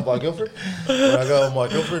 when I go out with my girlfriend, we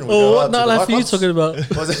go what nightlife are you talking about?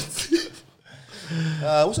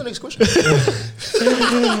 What's the next question?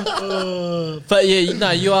 But yeah,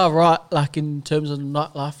 no, you are right. Like in terms of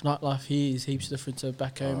nightlife here is heaps different to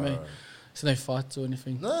back home, mate. There's no fights or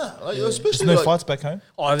anything. Nah, like, especially there's no fights back home.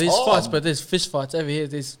 Oh, there's fights, but there's fist fights over here.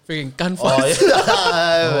 There's freaking gunfights.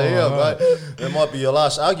 Right. That might be your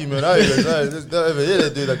last argument, eh? Over here,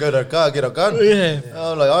 they go to a car, get a gun. Yeah.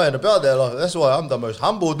 I'm like, I ain't about that. Like, that's why I'm the most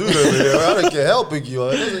humble dude over here. I don't care how big you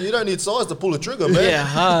are. You don't need size to pull a trigger, man. Yeah,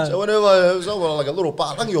 hard. So whenever someone like a little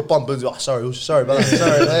palangi or bump, sorry, brother.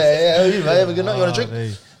 Sorry, hey, you have a good night. You want a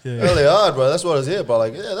drink? Really hard, bro. That's what it's here. But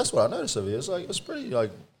like, that's what I noticed over here. It's like it's pretty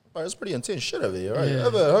like. Bro, it's pretty intense shit over here, right? Yeah.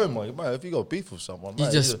 Over at home, like, bro, if you got beef with someone,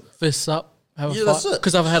 you just fists up, have a fight. That's it.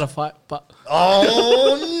 Because I've had a fight, but...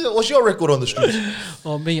 Oh, yeah. What's your record on the streets?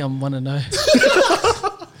 Oh, me, I'm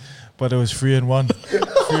 1-0. But it was 3-1.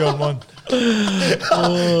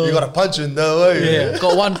 3-1. You got a punch in though, eh? Yeah,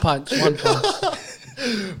 got one punch.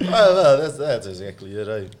 That's exactly it,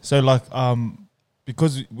 eh? So, like,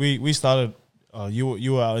 because we started...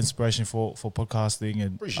 you were our inspiration for podcasting,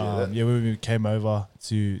 and appreciate that. Yeah, when we came over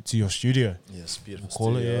to your studio, yes, beautiful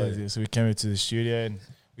studio, studio, so we came into the studio and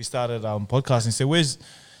we started podcasting. So we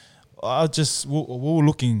were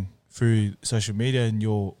looking through social media, and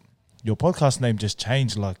your podcast name just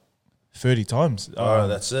changed like 30 times.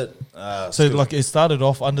 That's it. So like it started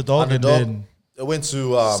off Underdog, and then it went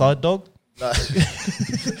to Side Dog. I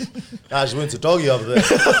just went to Doggy over there.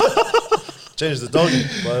 Changed the doggy,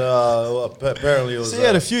 but apparently it was. So you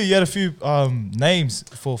had a few names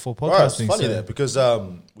for podcasting. Right, it's funny that because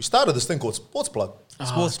we started this thing called Sports Plug.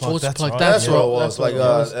 Sports Plug. That's what it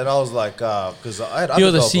was. And I was like, because I had.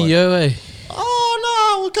 You're the CEO, eh? Oh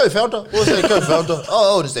no, we're co-founder. We'll say co-founder.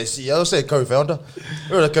 I wouldn't say CEO. I'll say co-founder.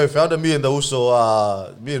 We're the co-founder. Me and the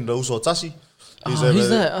Uso Tashi. Who's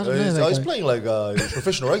that? I don't know. He's playing like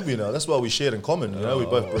professional rugby now. That's why we shared in common. You know, we're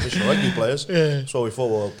both professional rugby players. Yeah. So we thought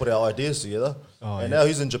we'll put our ideas together. Now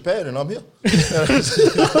he's in Japan and I'm here.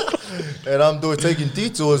 And I'm taking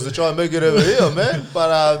detours to try and make it over here, man. But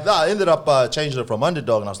I ended up changing it from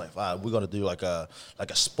Underdog, and I was like, we're gonna do like a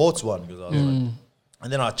sports one, because I was like,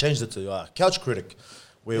 and then I changed it to Couch Critic,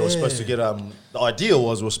 where we're supposed to get the idea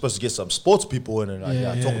was we're supposed to get some sports people in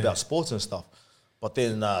and talk about sports and stuff. But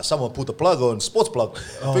then someone put the plug on Sports Plug.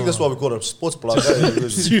 I think that's why we call it Sports Plug.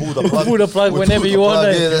 You pull the plug whenever you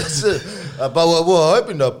want. Yeah, that's it. But we're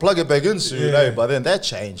hoping to plug it back in soon. But then that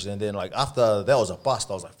changed. And then like after that was a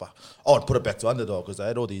bust, I was like, fuck. I want to put it back to Underdog, because I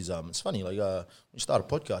had all these, it's funny, like when you start a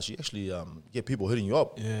podcast, you actually get people hitting you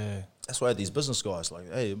up. Yeah. That's why I had these business guys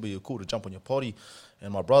like, hey, it'd be cool to jump on your party.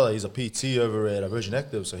 And my brother, he's a PT over at Virgin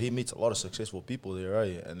Active, so he meets a lot of successful people there,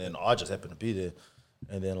 right? And then I just happen to be there.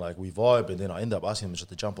 And then like we vibe, and then I end up asking him just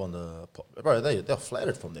to jump on the bro. They're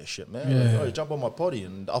flattered from that shit, man. Yeah. Like, jump on my party,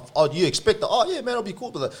 and you expect yeah, man, it'll be cool.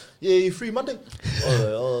 But like, you free Monday?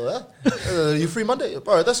 You free Monday,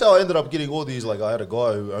 bro? That's how I ended up getting all these. Like I had a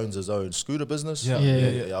guy who owns his own scooter business. Yeah.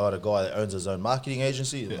 I had a guy that owns his own marketing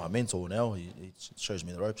agency. My mentor now, he shows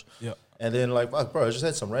me the ropes. Yeah. And then like, bro, I just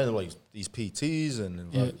had some random like these PTs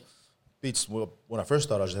and like. Beats, when I first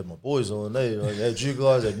started, I just had my boys on there. Like, I had you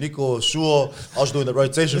guys, had Nico, Shua. I was doing the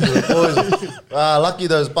rotation for the boys. Lucky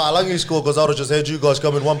those Palangi score, because I would have just had you guys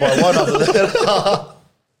coming one by one after that.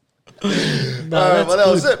 But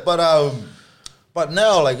that was it. But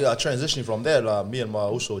now, like, transitioning from that, me and my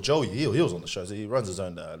also Joey, he was on the show. So he runs his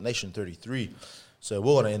own Nation 33. So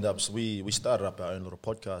we're going to end up, so we started up our own little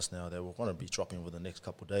podcast now that we're going to be dropping over the next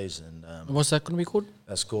couple of days. And what's that going to be called?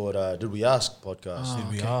 That's called Did We Ask Podcast.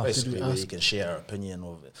 Did We Ask? Basically, where you can share our opinion,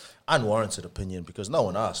 or unwarranted opinion, because no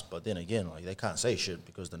one asked. But then again, like they can't say shit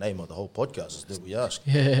because the name of the whole podcast is Did We Ask?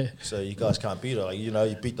 Yeah. So you guys can't beat it. Like, you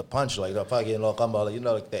beat the punch. Like, fucking, like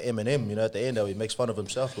the Eminem, at the end, how he makes fun of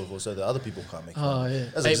himself before, so the other people can't make fun. Oh, yeah.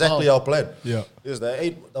 That's exactly our plan. Yeah. Is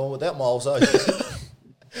the one with that mile, so.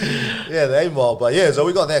 Yeah, the 8 Mile, but yeah, so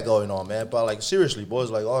we got that going on, man. But like seriously, boys,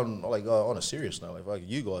 on a serious note, like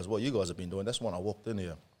you guys, what you guys have been doing. That's when I walked in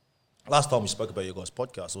here. Last time we spoke about your guys'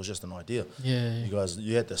 podcast, it was just an idea. Yeah.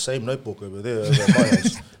 You had the same notebook over there at my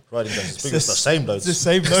house, writing down. It's the same notes. It's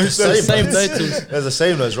the same notes. Same notes. There's the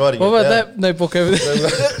same notes writing. What about that notebook over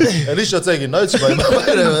there? At least you're taking notes, mate. My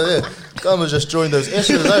mate over there. Come and just join those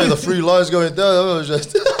S's. The 3 lines going down. It was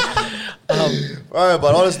just. Right,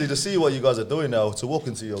 but honestly, to see what you guys are doing now, to walk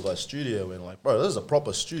into your guys' studio and like, bro, this is a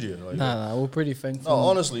proper studio. Like, Nah, we're pretty thankful. no,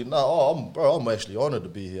 honestly, I'm actually honored to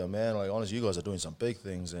be here, man. Like, honestly, you guys are doing some big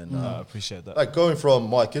things, and I appreciate that. like going from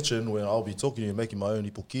my kitchen when I'll be talking to you, making my own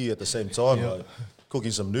ipuki at the same time, like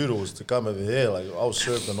cooking some noodles to come over here. Like, I was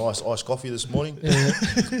served a nice iced coffee this morning.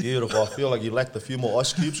 Beautiful. I feel like you lacked a few more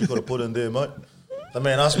ice cubes you could have put in there, mate. The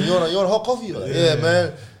man asked me, you want hot coffee? Like, yeah,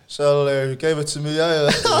 man. So he gave it to me. I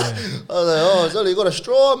was like, oh, so you got a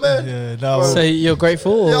straw, man? Yeah, no. So you're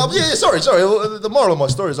grateful? Yeah, sorry. The moral of my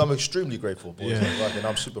story is I'm extremely grateful, boys. Like, and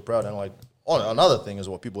I'm super proud. And like, another thing is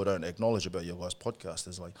what people don't acknowledge about your guys' podcast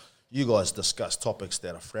is like, you guys discuss topics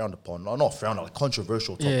that are frowned upon, not frowned, like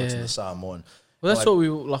controversial topics in the Samoan. Well, that's like, what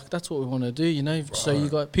we want to do, So you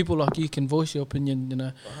got people like you can voice your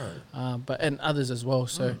opinion, but and others as well.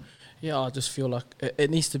 So. Yeah, I just feel like it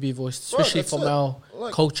needs to be voiced, especially from our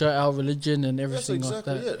culture, our religion, and everything like that.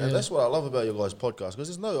 That's exactly it. And that's what I love about your guys' podcast, because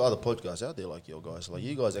there's no other podcasts out there like your guys. Like,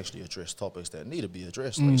 you guys actually address topics that need to be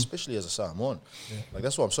addressed, like, especially as a Samoan. Like,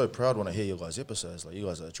 that's why I'm so proud when I hear your guys' episodes. Like, you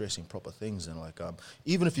guys are addressing proper things, and like,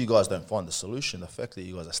 even if you guys don't find the solution, the fact that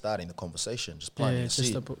you guys are starting the conversation, just planting a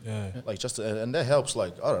seed, and that helps.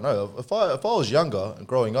 Like, I don't know, if I was younger and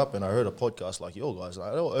growing up and I heard a podcast like your guys,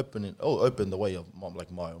 like, it'll open the way of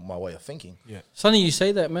my way of thinking. It's funny you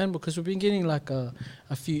say that, man, because we've been getting like a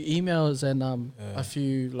few emails and a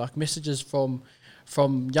few like messages from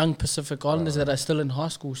young Pacific Islanders that are still in high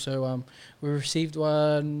school. So we received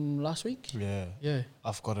one last week. Yeah.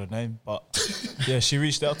 I forgot her name, but yeah, she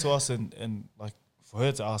reached out to us and like, for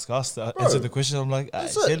her to ask us to answer the question, I'm like,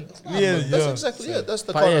 that's exactly it. That's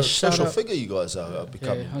the kind of social figure you guys are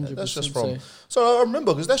becoming. That's just from. So I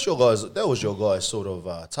remember, because that was your guys' sort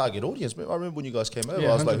of target audience. I remember when you guys came over,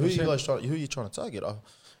 I was like, who are you trying to target?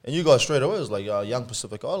 And you guys straight away was like young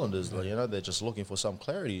Pacific Islanders. Like, they're just looking for some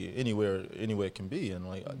clarity anywhere it can be, and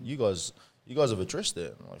like you guys have addressed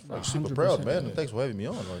it. Like, super proud, man. And thanks for having me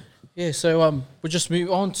on. Like. Yeah, so we'll just move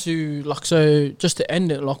on to like, so just to end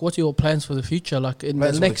it, like, what are your plans for the future? Like in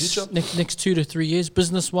the next 2 to 3 years,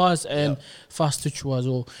 business wise and fast twitch wise,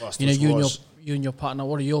 or you and your partner,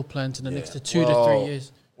 what are your plans in the next 2 to 3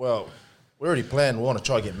 years? Well, we already planned. We want to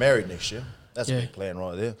try to get married next year. That's a big plan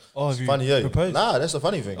right there. Oh, it's funny, proposed? Nah, that's the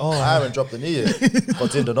funny thing. I haven't dropped the knee yet.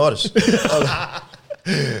 Got tendonitis.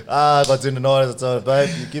 I got tendonitis. I told her, babe,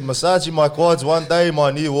 you keep massaging my quads one day, my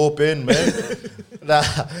knee will bend, man. Nah,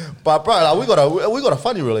 but bro, like, we got a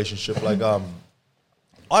funny relationship. Like,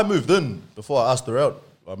 I moved in before I asked her out.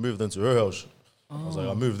 I moved into her house. I was like,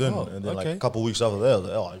 I moved in, and then like a couple of weeks after that, I was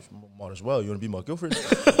like, I might as well. You want to be my girlfriend?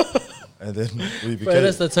 And then we became. Bro,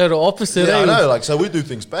 that's the total opposite. Yeah, I know. Like, so we do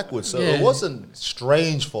things backwards. So it wasn't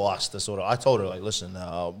strange for us to sort of. I told her, like, listen,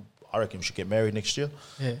 I reckon we should get married next year.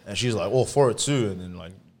 Yeah. And she's like, oh, for it too. And then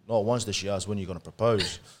like, not once did she ask when you're gonna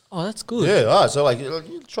propose. Oh, that's good. Yeah, all right. So like,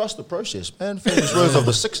 you trust the process, man. Famous words of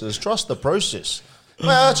the Sixers: trust the process.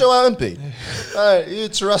 Man, you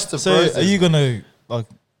trust the process. So, are you gonna like?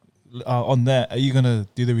 On that, are you gonna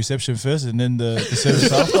do the reception first and then the service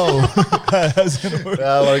after?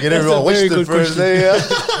 I want to get everyone wasted first.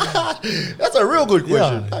 That's a real good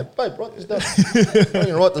question. Yeah. Hey, write this down. I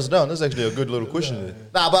can write this down. That's actually a good little question. Yeah.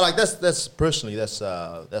 Nah, but like that's personally that's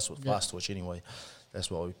what Fast Twitch anyway. That's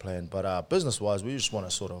what we plan. But business-wise, we just want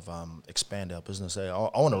to sort of expand our business. I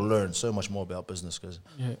want to learn so much more about business because,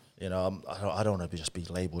 I don't want to just be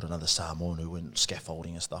labelled another Samoan who went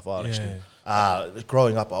scaffolding and stuff.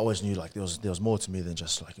 Growing up, I always knew like there was more to me than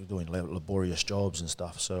just like doing laborious jobs and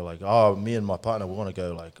stuff. So like, me and my partner, we want to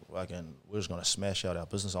go like, we're just going to smash out our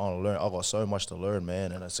business. I want to learn. I've got so much to learn,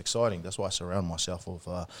 man, and it's exciting. That's why I surround myself with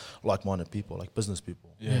like-minded people, like business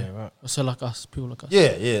people. Yeah, right. So like us, people like us.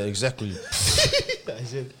 Yeah, exactly.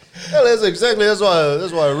 That's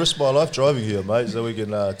why I risk my life driving here, mate, so we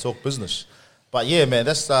can talk business. But yeah, man,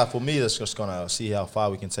 that's for me. That's just gonna see how far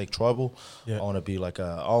we can take tribal. Yeah. I want to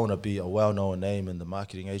be a well-known name in the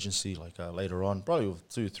marketing agency, later on, probably with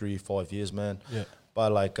 2, 3, 5 years, man. Yeah.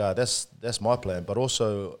 But that's my plan. But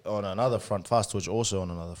also on another front, Fast Twitch also on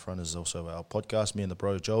another front is also our podcast. Me and the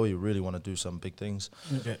bro Joey really want to do some big things.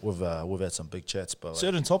 Yeah. We've had some big chats, but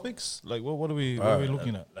certain topics, like what are we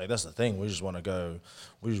looking at? Like that's the thing. We just want to go.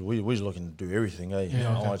 We're just looking to do everything. Yeah,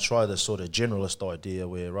 I want to try this sort of generalist idea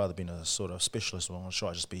where rather than a sort of specialist, I want to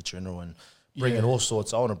try just be general and bring in all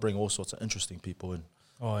sorts. I want to bring all sorts of interesting people in.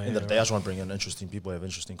 In the day, I just want to bring in interesting people, have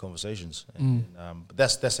interesting conversations. But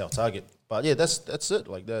that's our target. But yeah, that's it.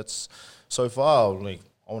 Like that's so far. Like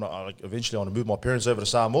eventually I want to move my parents over to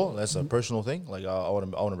Samoa. That's a personal thing. Like I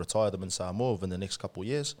want to retire them in Samoa within the next couple of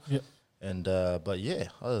years. Yeah. And but yeah,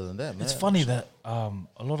 other than that, man, it's funny that a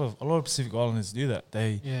lot of Pacific Islanders do that.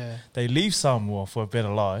 They leave Samoa for a better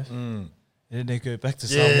life. And then they go back to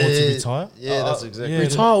Samoa to retire. Yeah, that's exactly.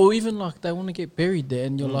 Retire, or even like they want to get buried there,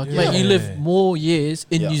 and you're like, mate, you live more years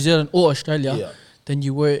in New Zealand or Australia than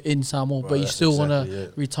you were in Samoa, but you still want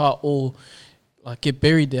to retire or like get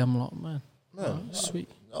buried there. I'm like, man, sweet.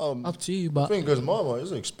 Up to you, but I think because my mind,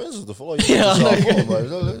 it's expensive to fly you to Samoa,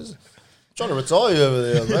 mate. Trying to retire you over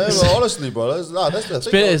there, man. But honestly, bro, that's the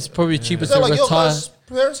thing. It's probably cheaper to like retire. Your guys'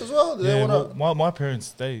 parents as well? Do they wanna? My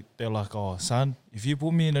parents, they're like, oh, son, if you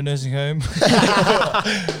put me in a nursing home, so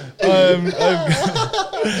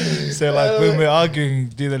like when we're arguing,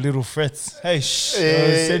 do the little threats. Hey,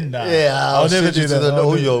 send that. I'll never do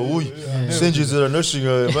that. Send you to the nursing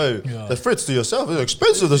home, mate. The threats to yourself. It's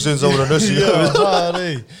expensive to send someone to the nursing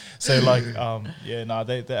home. So like,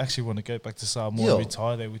 they actually want to go back to Samoa and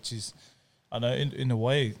retire there, which is. I know, in a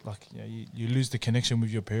way, like you lose the connection with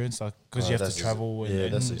your parents, like because you have to travel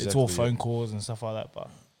and it's all phone calls and stuff like that. But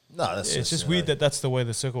it's just weird that's the way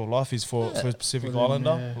the circle of life is for a Pacific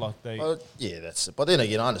Islander. Like they, that's it. But then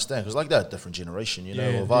again, I understand because like they're a different generation,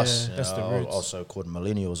 of us. That's the roots. Also called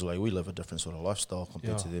millennials, like we live a different sort of lifestyle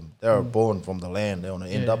compared to them. They were born from the land. They want to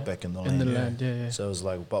end up back in the land. So it's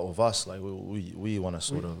like, but with us, like we want to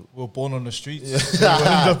sort of. We were born on the streets. So we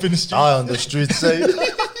end up in the streets. On the streets,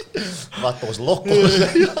 But was locked. Must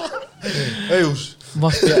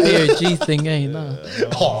be an AOG thing, eh? No.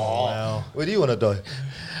 Wow. Where do you want to die?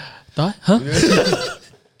 Die? Huh?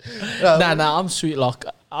 Nah, I'm sweet. Like,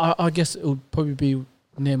 I guess it would probably be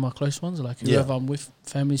near my close ones, like whoever I'm with,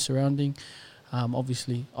 family surrounding.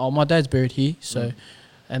 Obviously, my dad's buried here, so,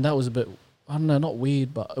 and that was a bit, I don't know, not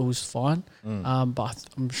weird, but it was fine. But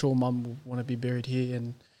I'm sure mum will want to be buried here,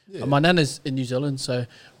 and my nana's in New Zealand, so,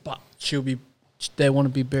 but they want to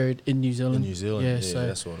be buried in New Zealand. So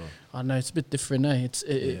that's what I know it's a bit different, eh? It's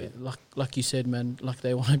like you said, man. Like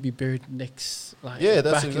they want to be buried next, like that's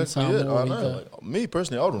back exactly in it. I know. Like, me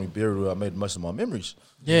personally, I would only be buried where I made most of my memories.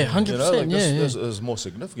 100%. This is more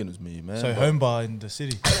significant to me, man. So home bar in the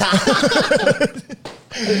city. I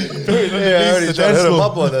already tried to hit him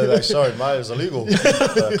up on that. Like, sorry, mate, it's illegal.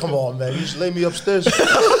 Come on, man, you just lay me upstairs.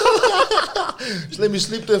 Just let me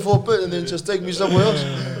sleep there for a bit and then just take me somewhere else.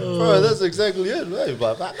 Bro, that's exactly it. Right?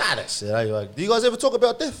 But that's it. Like, do you guys ever talk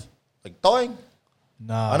about death? Like dying?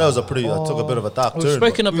 Nah. I know it was I took a bit of a dark turn. We've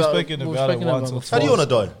spoken about it once. How do you want to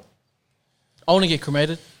die? I want to get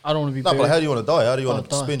cremated. I don't want to be buried. But how do you want to die? How do you want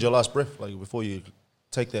to spend your last breath, like before you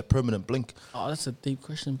take that permanent blink? Oh, that's a deep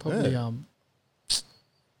question. Probably,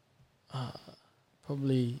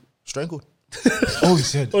 probably strangled. Oh, he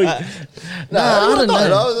said. I don't know.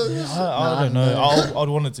 I don't know. I'd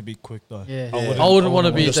want it to be quick though. I wouldn't want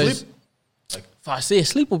to be those. Sleep? Like, if I see a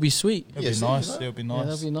sleep, will be sweet. It'd be nice. It'd be nice. Yeah,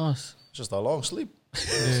 that'd be nice. Just a long sleep.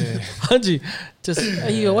 Angie, are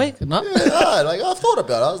you awake? No. Yeah, like I thought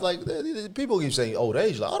about it. I was like, people keep saying old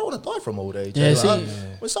age. Like I don't want to die from old age.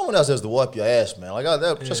 When someone else has to wipe your ass, man, like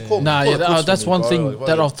just call me. That's one thing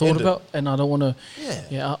that I've thought about, and I don't want to.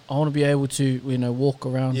 I want to be able to, walk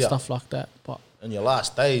around stuff like that. But in your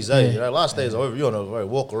last days, last days are over. You want to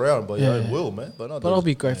walk around, but your own will, man. But I'll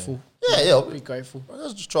be grateful. I'll be grateful.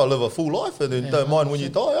 Let's just try to live a full life and then don't mind when you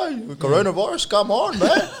die. Hey, coronavirus, come on,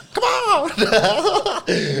 man. Come on. All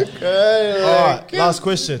right, last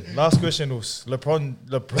question was LeBron.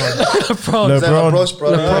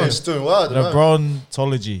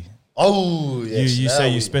 LeBrontology. Oh, yes. You say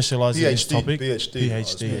you specialise in this topic?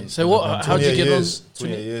 PhD. So what? How'd you get on?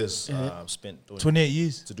 28 years. Spent 28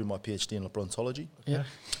 years to do my PhD in LeBrontology. Yeah.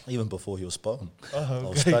 Even before he was born. I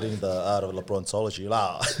was studying the art of LeBrontology.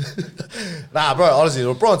 Nah, bro, honestly,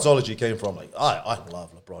 LeBrontology came from, like, I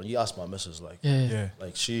love LeBron. You ask my missus, like,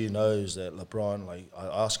 like, she knows that LeBron, like, I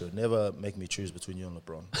ask her, never make me choose between you and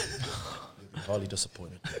LeBron. highly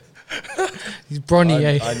disappointed. He's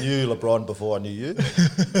Bronny, I knew LeBron before I knew you.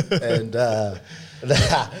 And,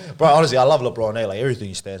 bro, honestly, I love LeBron, Like, everything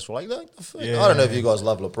he stands for. Like, I don't know if you guys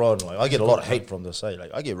love LeBron. Like, I get a lot of hate from this,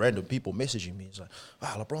 Like, I get random people messaging me. It's like,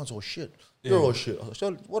 wow, LeBron's all shit. You're all shit. I was like,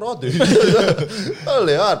 so what do I do?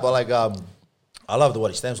 Totally hard, but, like, I love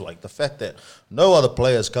what he stands for. Like, the fact that no other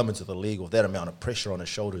players come into the league with that amount of pressure on his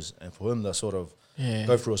shoulders, and for him to sort of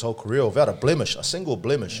go through his whole career without a blemish, a single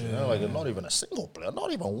blemish, you know, like not even a single player,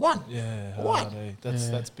 not even one.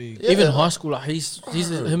 That's big. Even high school, like he's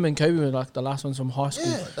him and Kobe were like the last ones from high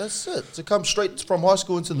school. Yeah, that's it. To come straight from high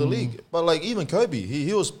school into the league, but like even Kobe,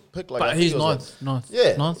 he was picked like. But he's ninth, something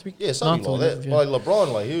ninth, like that. Like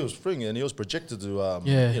LeBron, like he was frigging, and he was projected to,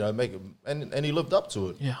 you know, make it, and he lived up to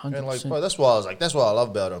it. Yeah, 100%. And like, bro, that's why I was like, that's what I love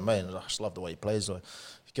about him, man. I just love the way he plays. Like,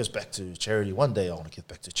 he gives back to charity. One day I want to give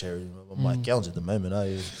back to charity. My account's at the moment,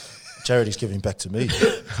 charity's giving back to me.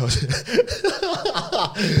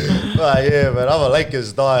 But yeah, man, I'm a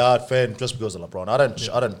Lakers die-hard fan just because of LeBron.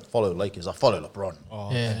 I don't follow Lakers. I follow LeBron.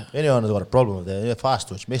 Anyone has got a problem with that, fast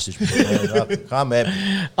twitch, message me. I'm happy.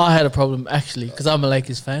 I had a problem actually because I'm a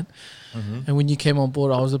Lakers fan, and when you came on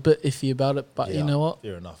board, I was a bit iffy about it. But you know what?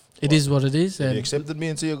 Fair enough. It is what it is. Have and you accepted me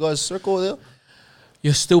into your guys' circle there?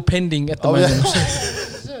 You're still pending at the moment.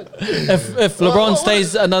 If LeBron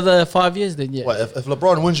stays another 5 years, then yeah. What, if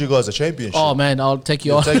LeBron wins you guys a championship? Oh man, I'll take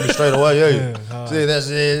you off. Take me straight away, See, that's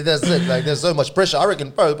it. Like, there's so much pressure. I reckon,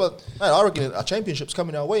 bro. But man, I reckon our championship's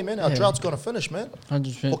coming our way, man. Our drought's gonna finish, man.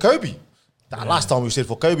 100%. For Kobe. Last time we said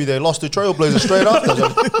for Kobe, they lost to Trailblazers straight after.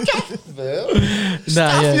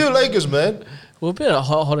 Stuff you Lakers, man. We're a bit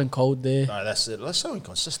hot and cold there. No, that's it. That's so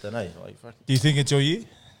inconsistent, Like, do you think it's your year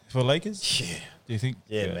for Lakers? Yeah. Do you think?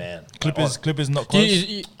 Yeah, man. Clippers not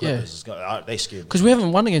close. Clippers, they scare me. Because we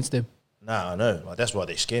haven't won against them. Nah, I know. Like, that's why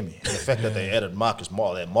they scare me. And the fact that they added Morris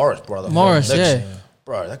brother. Morris,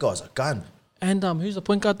 Bro, that guy's a gun. And who's the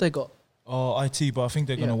point guard they got? Oh, IT, but I think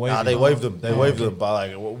they're going to waive him. They waived them. They waived them. But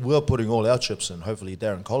like, we're putting all our chips in. Hopefully,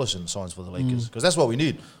 Darren Collison signs for the Lakers because that's what we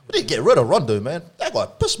need. We need to get rid of Rondo, man. That guy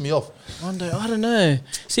pissed me off. Rondo, I don't know.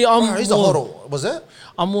 See, he's a hodl. Was that?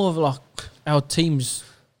 I'm more of like our teams.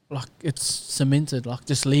 Like it's cemented. Like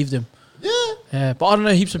just leave them. Yeah. But I don't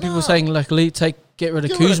know. Heaps of people saying like get rid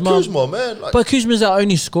of Kuzma. Kuzma, man. Like, but Kuzma's our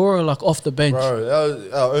only scorer, like off the bench. Bro,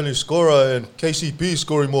 our only scorer, and KCP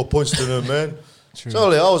scoring more points than him, man. True.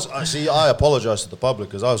 So I apologize to the public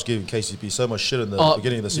because I was giving KCP so much shit in the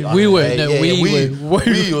beginning of the season. We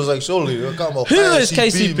was like, surely, come on. Who is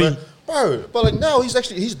KCP? Man. Bro, but like now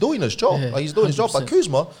he's doing his job. Like he's doing 100%. His job. But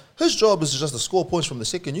Kuzma, his job is just to score points from the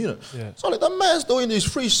second unit. So like the man's doing these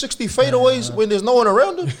 360 fadeaways when there's no one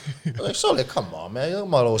around him. Like, so like, come on, man, you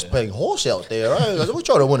might always playing horse out there. Right? Like, we're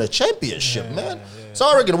trying to win a championship, man. So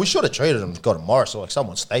I reckon we should have traded him, got a Morris or like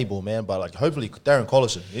someone stable, man. But like hopefully Darren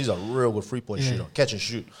Collison, he's a real good 3-point shooter, catch and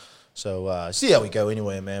shoot. So see how we go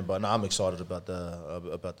anyway, man. But no, I'm excited about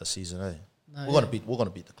the season. We're gonna beat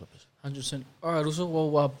the Clippers. 100%. All right, also,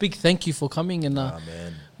 well, big thank you for coming, and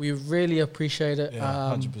man. we really appreciate it.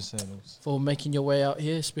 100%. For making your way out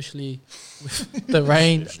here, especially with the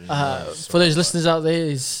rain. For those listeners out there,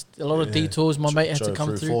 is a lot of detours. My mate had to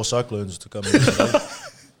come through 4 cyclones to come in.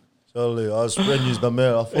 Totally, I was brand new the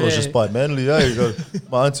man. I thought it was just by Manly.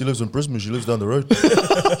 My auntie lives in Brisbane. She lives down the road.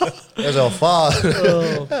 That's how far.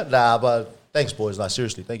 Nah, but. Thanks, boys. Nah,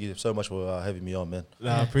 seriously, thank you so much for having me on, man.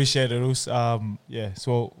 I appreciate it, Us.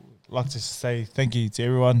 So I'd like to say thank you to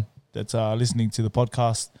everyone that's listening to the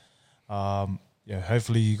podcast.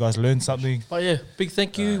 Hopefully you guys learned something. But big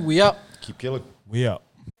thank you. We up. Keep killing. We up.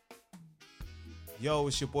 Yo,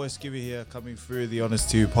 it's your boy Skibby here, coming through the Honest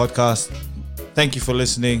 2 podcast. Thank you for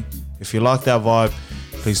listening. If you like that vibe,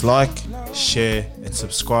 please like, share, and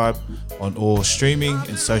subscribe on all streaming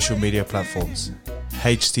and social media platforms.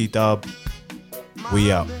 HT Dub. We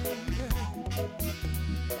out.